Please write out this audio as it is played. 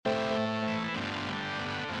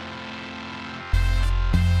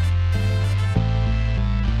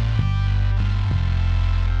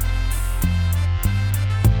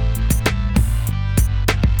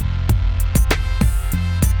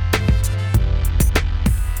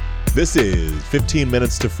This is 15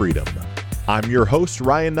 Minutes to Freedom. I'm your host,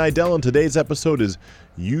 Ryan Nidell, and today's episode is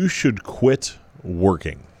You Should Quit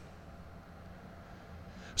Working.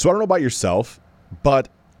 So I don't know about yourself, but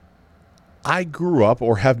I grew up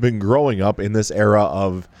or have been growing up in this era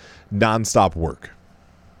of nonstop work.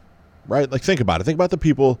 Right? Like, think about it. Think about the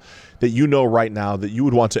people that you know right now that you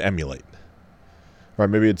would want to emulate. Right?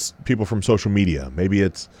 Maybe it's people from social media. Maybe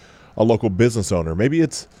it's a local business owner. Maybe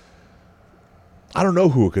it's, I don't know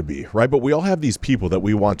who it could be, right? But we all have these people that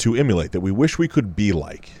we want to emulate, that we wish we could be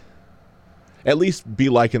like. At least be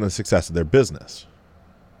like in the success of their business.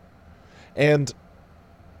 And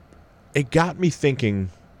it got me thinking,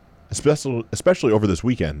 especially over this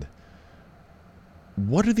weekend,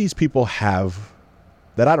 what do these people have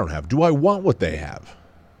that I don't have? Do I want what they have?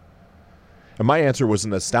 And my answer was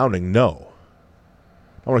an astounding no.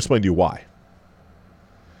 I want to explain to you why.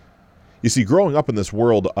 You see, growing up in this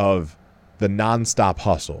world of the nonstop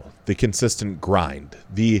hustle, the consistent grind,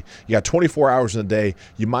 you got 24 hours in a day,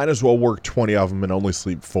 you might as well work 20 of them and only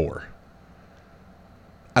sleep 4.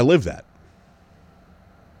 I lived that.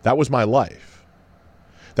 That was my life.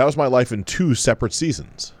 That was my life in 2 separate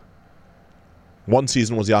seasons. One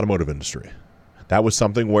season was the automotive industry. That was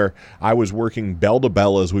something where I was working bell to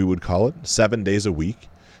bell, as we would call it, 7 days a week,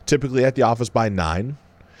 typically at the office by 9,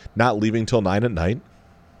 not leaving till 9 at night.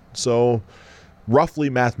 So roughly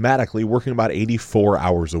mathematically working about 84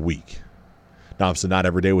 hours a week. Now, obviously not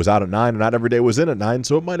every day was out at 9 and not every day was in at 9,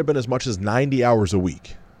 so it might have been as much as 90 hours a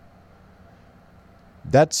week.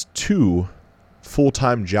 That's 2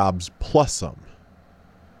 full-time jobs plus some.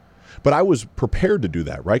 But I was prepared to do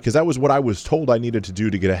that, right? Because that was what I was told I needed to do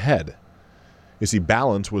to get ahead. You see,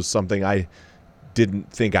 balance was something I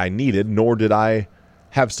didn't think I needed, nor did I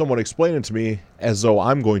have someone explain it to me as though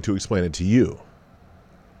I'm going to explain it to you.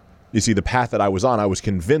 You see, the path that I was on, I was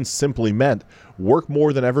convinced simply meant work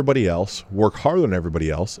more than everybody else, work harder than everybody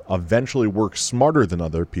else, eventually work smarter than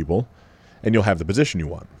other people, and you'll have the position you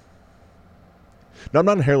want. Now, I'm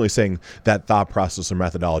not inherently saying that thought process or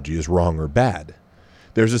methodology is wrong or bad.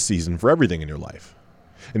 There's a season for everything in your life.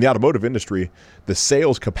 In the automotive industry, the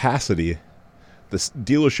sales capacity, the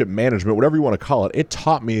dealership management, whatever you want to call it, it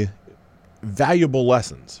taught me valuable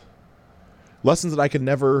lessons. Lessons that I could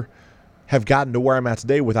never have gotten to where I'm at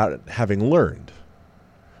today without having learned.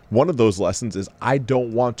 One of those lessons is I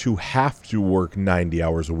don't want to have to work 90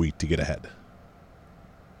 hours a week to get ahead.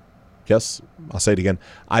 Yes, I'll say it again.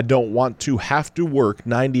 I don't want to have to work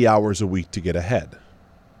 90 hours a week to get ahead.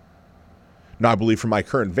 Now, I believe from my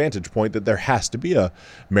current vantage point that there has to be a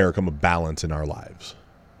modicum of balance in our lives,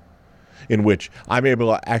 in which I'm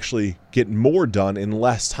able to actually get more done in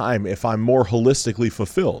less time if I'm more holistically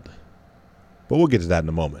fulfilled. But we'll get to that in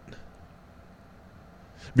a moment.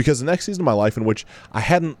 Because the next season of my life in which I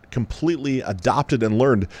hadn't completely adopted and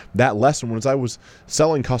learned that lesson was I was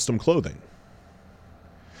selling custom clothing.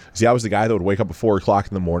 See, I was the guy that would wake up at 4 o'clock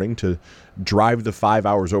in the morning to drive the 5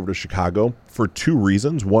 hours over to Chicago for 2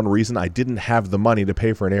 reasons. One reason, I didn't have the money to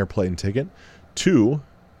pay for an airplane ticket. 2,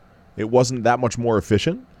 it wasn't that much more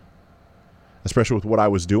efficient, especially with what I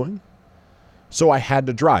was doing. So I had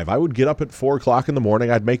to drive. I would get up at 4 o'clock in the morning.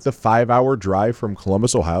 I'd make the 5-hour drive from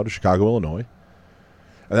Columbus, Ohio to Chicago, Illinois.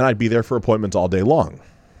 And then I'd be there for appointments all day long,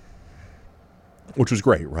 which was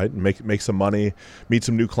great, right? Make some money, meet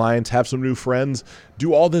some new clients, have some new friends,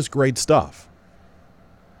 do all this great stuff.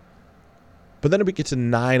 But then it would get to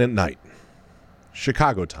 9 at night,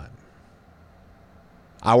 Chicago time,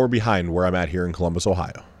 hour behind where I'm at here in Columbus,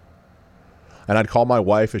 Ohio. And I'd call my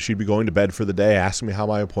wife as she'd be going to bed for the day, ask me how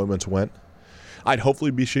my appointments went. I'd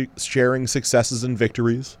hopefully be sharing successes and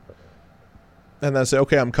victories. And then I'd say,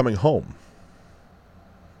 okay, I'm coming home.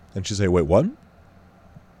 And she'd say, wait, what?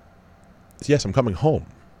 Yes, I'm coming home.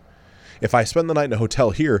 If I spend the night in a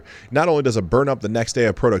hotel here, not only does it burn up the next day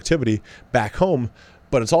of productivity back home,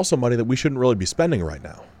 but it's also money that we shouldn't really be spending right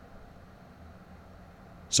now.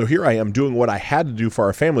 So here I am doing what I had to do for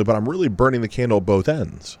our family, but I'm really burning the candle at both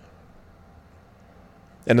ends.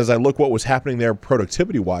 And as I look what was happening there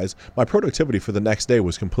productivity-wise, my productivity for the next day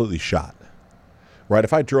was completely shot. Right?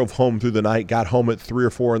 If I drove home through the night, got home at 3 or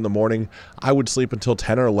 4 in the morning, I would sleep until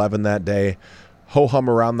 10 or 11 that day, ho-hum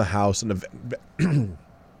around the house, and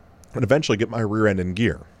eventually get my rear end in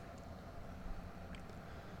gear.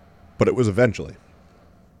 But it was eventually.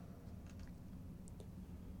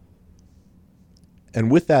 And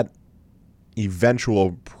with that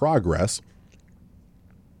eventual progress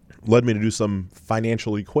led me to do some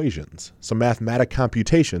financial equations, some mathematic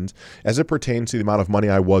computations as it pertains to the amount of money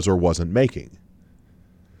I was or wasn't making.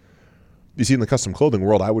 You see, in the custom clothing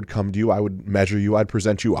world, I would come to you, I would measure you, I'd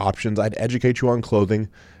present you options, I'd educate you on clothing,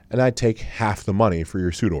 and I'd take half the money for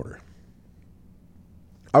your suit order.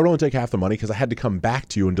 I would only take half the money because I had to come back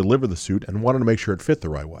to you and deliver the suit and wanted to make sure it fit the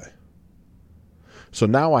right way. So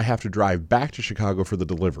now I have to drive back to Chicago for the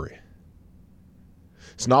delivery.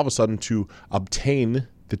 So now all of a sudden, to obtain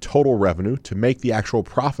the total revenue, to make the actual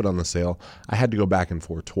profit on the sale, I had to go back and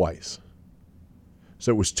forth twice.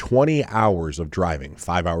 So it was 20 hours of driving,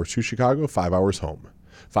 5 hours to Chicago, 5 hours home,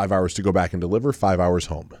 5 hours to go back and deliver, 5 hours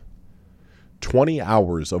home. 20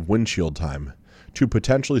 hours of windshield time to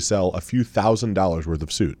potentially sell a few $1,000s worth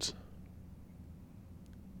of suits.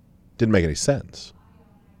 Didn't make any sense.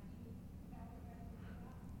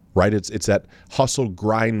 Right? It's that hustle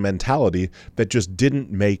grind mentality that just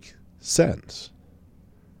didn't make sense.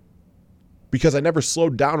 Because I never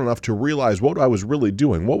slowed down enough to realize what I was really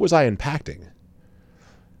doing. What was I impacting?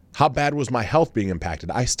 How bad was my health being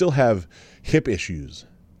impacted? I still have hip issues,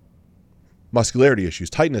 muscularity issues,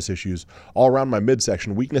 tightness issues all around my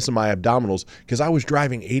midsection, weakness in my abdominals, because I was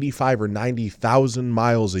driving 85 or 90,000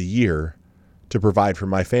 miles a year to provide for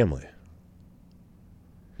my family.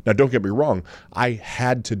 Now, don't get me wrong, I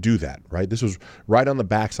had to do that, right? This was right on the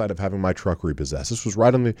backside of having my truck repossessed. This was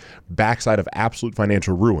right on the backside of absolute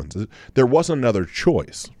financial ruins. There wasn't another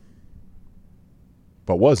choice.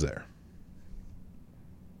 But was there?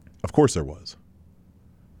 Of course there was.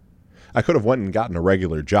 I could have went and gotten a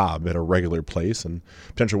regular job at a regular place and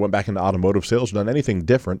potentially went back into automotive sales or done anything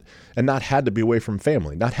different and not had to be away from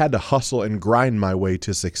family, not had to hustle and grind my way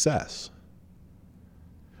to success.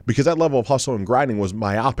 Because that level of hustle and grinding was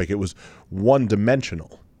myopic. It was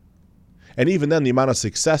one-dimensional. And even then, the amount of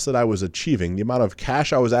success that I was achieving, the amount of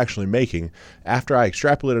cash I was actually making after I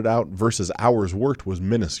extrapolated out versus hours worked was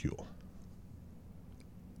minuscule.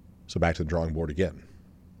 So back to the drawing board again.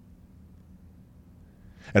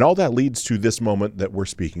 And all that leads to this moment that we're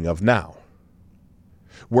speaking of now,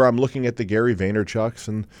 where I'm looking at the Gary Vaynerchuks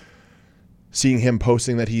and seeing him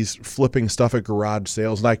posting that he's flipping stuff at garage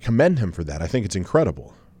sales, and I commend him for that. I think it's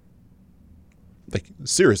incredible. Like,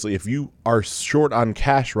 seriously, if you are short on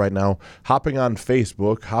cash right now, hopping on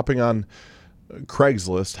Facebook, hopping on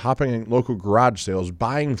Craigslist, hopping in local garage sales,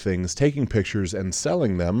 buying things, taking pictures, and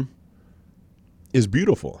selling them is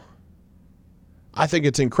beautiful. I think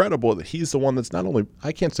it's incredible that he's the one that's not only,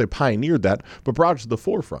 I can't say pioneered that, but brought it to the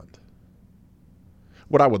forefront.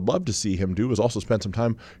 What I would love to see him do is also spend some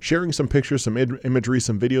time sharing some pictures, some imagery,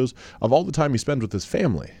 some videos of all the time he spends with his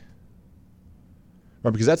family.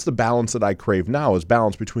 Right? Because that's the balance that I crave now, is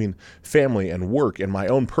balance between family and work and my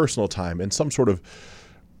own personal time and some sort of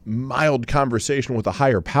mild conversation with a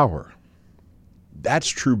higher power. That's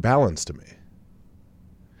true balance to me.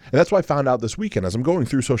 And that's what I found out this weekend as I'm going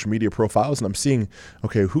through social media profiles and I'm seeing,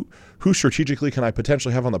 okay, who strategically can I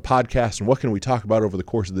potentially have on the podcast and what can we talk about over the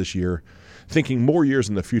course of this year? Thinking more years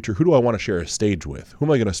in the future, who do I want to share a stage with? Who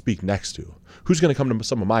am I going to speak next to? Who's going to come to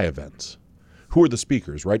some of my events? Who are the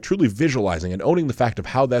speakers, right? Truly visualizing and owning the fact of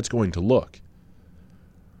how that's going to look.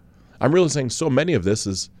 I'm realizing so many of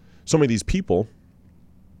these people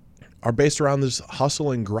are based around this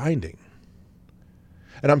hustle and grinding.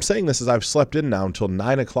 And I'm saying this as I've slept in now until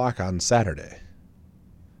 9 o'clock on Saturday.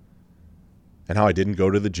 And how I didn't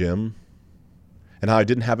go to the gym. And how I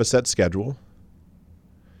didn't have a set schedule.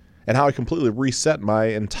 And how I completely reset my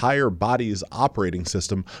entire body's operating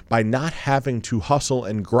system by not having to hustle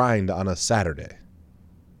and grind on a Saturday.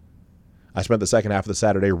 I spent the second half of the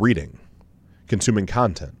Saturday reading, consuming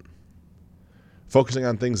content, focusing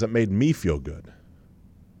on things that made me feel good.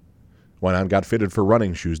 Went on, got fitted for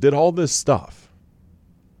running shoes, did all this stuff.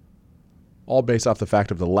 All based off the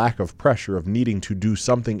fact of the lack of pressure of needing to do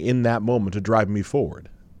something in that moment to drive me forward.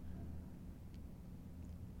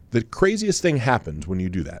 The craziest thing happens when you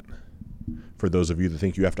do that. For those of you that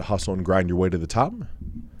think you have to hustle and grind your way to the top,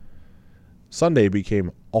 Sunday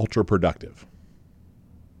became ultra productive.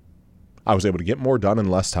 I was able to get more done in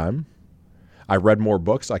less time. I read more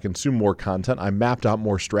books. I consumed more content. I mapped out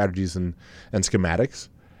more strategies and schematics.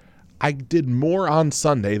 I did more on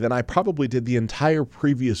Sunday than I probably did the entire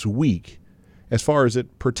previous week as far as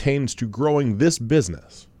it pertains to growing this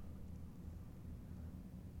business.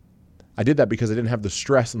 I did that because I didn't have the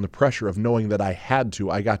stress and the pressure of knowing that I had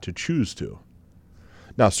to, I got to choose to.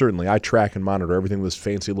 Now, certainly, I track and monitor everything with this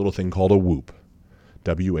fancy little thing called a Whoop.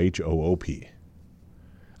 W-H-O-O-P.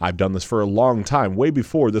 I've done this for a long time, way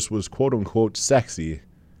before this was quote-unquote sexy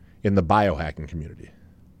in the biohacking community.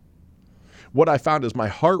 What I found is my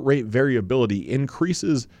heart rate variability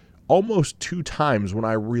increases almost 2 times when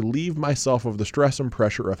I relieve myself of the stress and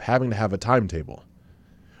pressure of having to have a timetable.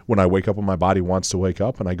 When I wake up when my body wants to wake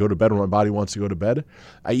up, and I go to bed when my body wants to go to bed.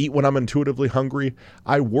 I eat when I'm intuitively hungry.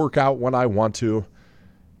 I work out when I want to.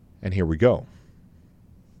 And here we go.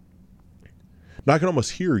 Now I can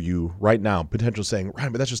almost hear you right now, potentially saying,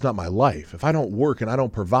 Ryan, but that's just not my life. If I don't work and I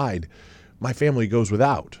don't provide, my family goes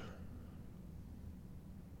without.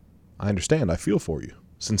 I understand. I feel for you,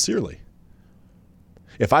 sincerely.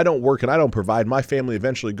 If I don't work and I don't provide, my family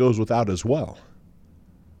eventually goes without as well.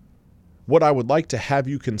 What I would like to have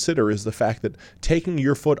you consider is the fact that taking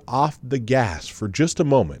your foot off the gas for just a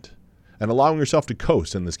moment and allowing yourself to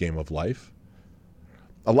coast in this game of life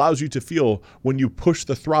allows you to feel when you push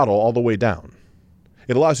the throttle all the way down.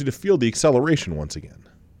 It allows you to feel the acceleration once again.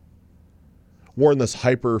 We're in this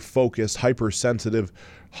hyper-focused, hypersensitive,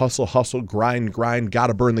 hustle, grind,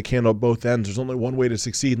 gotta burn the candle at both ends. There's only one way to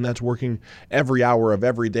succeed, and that's working every hour of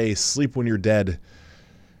every day, sleep when you're dead.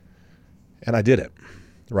 And I did it,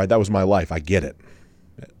 right? That was my life. I get it.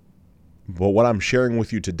 But what I'm sharing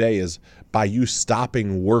with you today is by you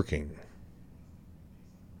stopping working,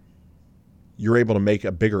 you're able to make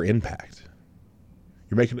a bigger impact.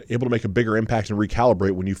 You're able to make a bigger impact and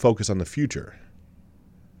recalibrate when you focus on the future.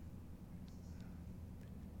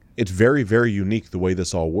 It's very, very unique the way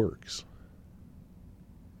this all works.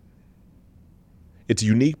 It's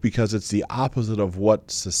unique because it's the opposite of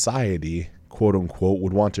what society, quote unquote,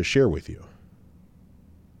 would want to share with you.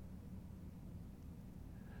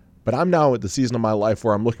 But I'm now at the season of my life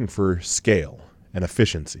where I'm looking for scale and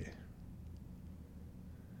efficiency.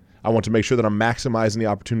 I want to make sure that I'm maximizing the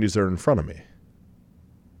opportunities that are in front of me.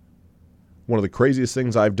 One of the craziest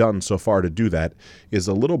things I've done so far to do that is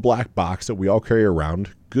a little black box that we all carry around.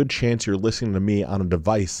 Good chance you're listening to me on a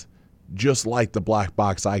device just like the black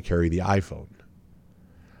box I carry, the iPhone.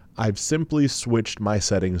 I've simply switched my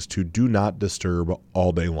settings to do not disturb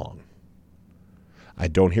all day long. I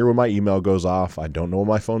don't hear when my email goes off. I don't know when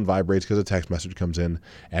my phone vibrates because a text message comes in.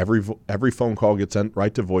 Every phone call gets sent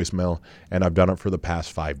right to voicemail, and I've done it for the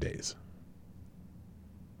past 5 days.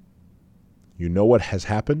 You know what has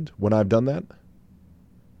happened when I've done that?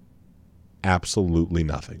 Absolutely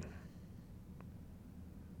nothing.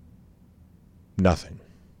 Nothing.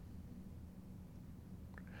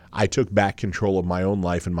 I took back control of my own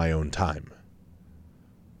life and my own time.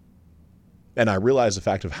 And I realized the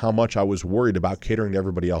fact of how much I was worried about catering to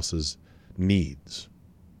everybody else's needs.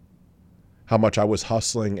 How much I was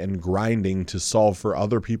hustling and grinding to solve for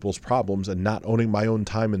other people's problems and not owning my own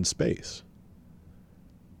time and space.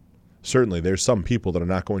 Certainly, there's some people that are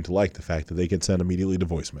not going to like the fact that they get sent immediately to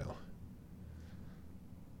voicemail.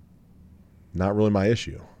 Not really my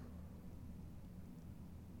issue.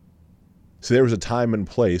 See, there was a time and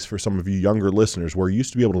place for some of you younger listeners where you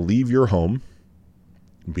used to be able to leave your home,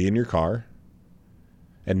 be in your car,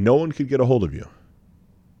 and no one could get a hold of you.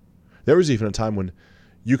 There was even a time when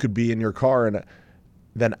you could be in your car and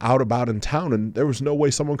then out about in town and there was no way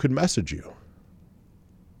someone could message you.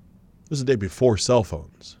 This was the day before cell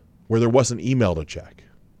phones, where there wasn't email to check,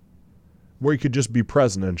 where you could just be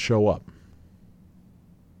present and show up.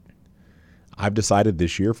 I've decided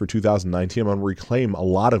this year for 2019, I'm going to reclaim a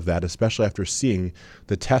lot of that, especially after seeing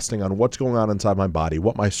the testing on what's going on inside my body,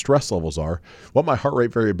 what my stress levels are, what my heart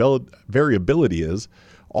rate variability is,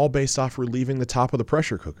 all based off relieving the top of the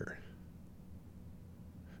pressure cooker.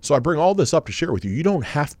 So I bring all this up to share with you. You don't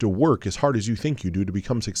have to work as hard as you think you do to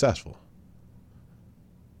become successful.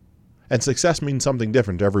 And success means something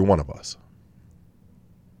different to every one of us.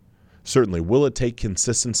 Certainly, will it take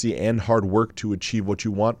consistency and hard work to achieve what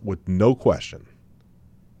you want? With no question.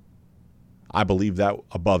 I believe that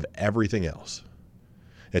above everything else.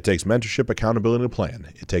 It takes mentorship, accountability, and a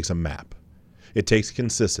plan. It takes a map. It takes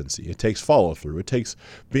consistency. It takes follow-through. It takes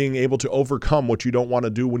being able to overcome what you don't want to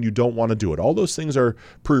do when you don't want to do it. All those things are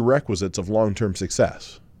prerequisites of long-term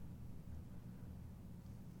success.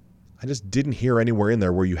 I just didn't hear anywhere in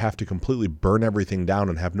there where you have to completely burn everything down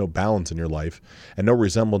and have no balance in your life and no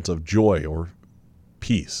resemblance of joy or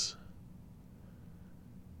peace.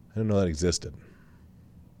 I didn't know that existed.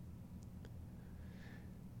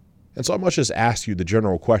 And so I must just ask you the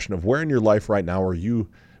general question of where in your life right now are you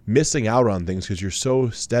missing out on things because you're so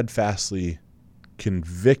steadfastly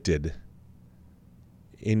convicted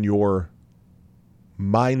in your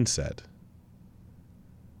mindset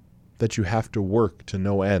that you have to work to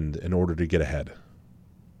no end in order to get ahead?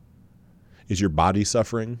 Is your body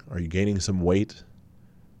suffering? Are you gaining some weight?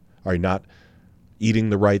 Are you not eating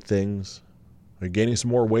the right things? Are you gaining some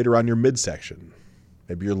more weight around your midsection?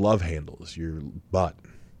 Maybe your love handles, your butt,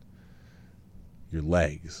 your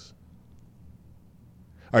legs.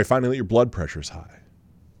 Are you finding that your blood pressure is high?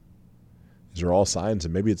 These are all signs that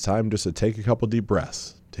maybe it's time just to take a couple deep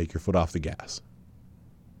breaths, take your foot off the gas.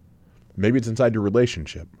 Maybe it's inside your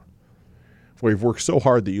relationship, where you've worked so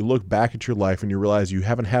hard that you look back at your life and you realize you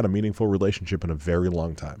haven't had a meaningful relationship in a very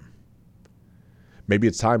long time. Maybe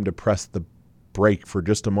it's time to press the brake for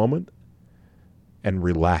just a moment and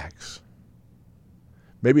relax.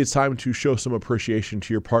 Maybe it's time to show some appreciation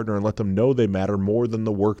to your partner and let them know they matter more than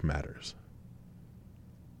the work matters.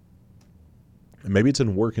 And maybe it's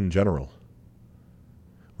in work in general,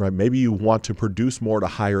 right? Maybe you want to produce more at a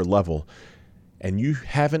higher level, and you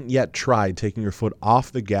haven't yet tried taking your foot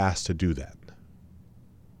off the gas to do that. I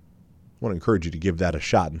want to encourage you to give that a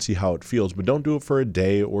shot and see how it feels, but don't do it for a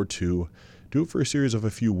day or two. Do it for a series of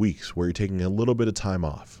a few weeks where you're taking a little bit of time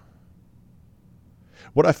off.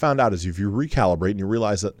 What I found out is if you recalibrate and you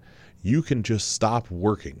realize that you can just stop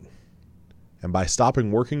working, and by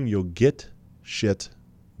stopping working, you'll get shit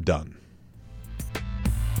done.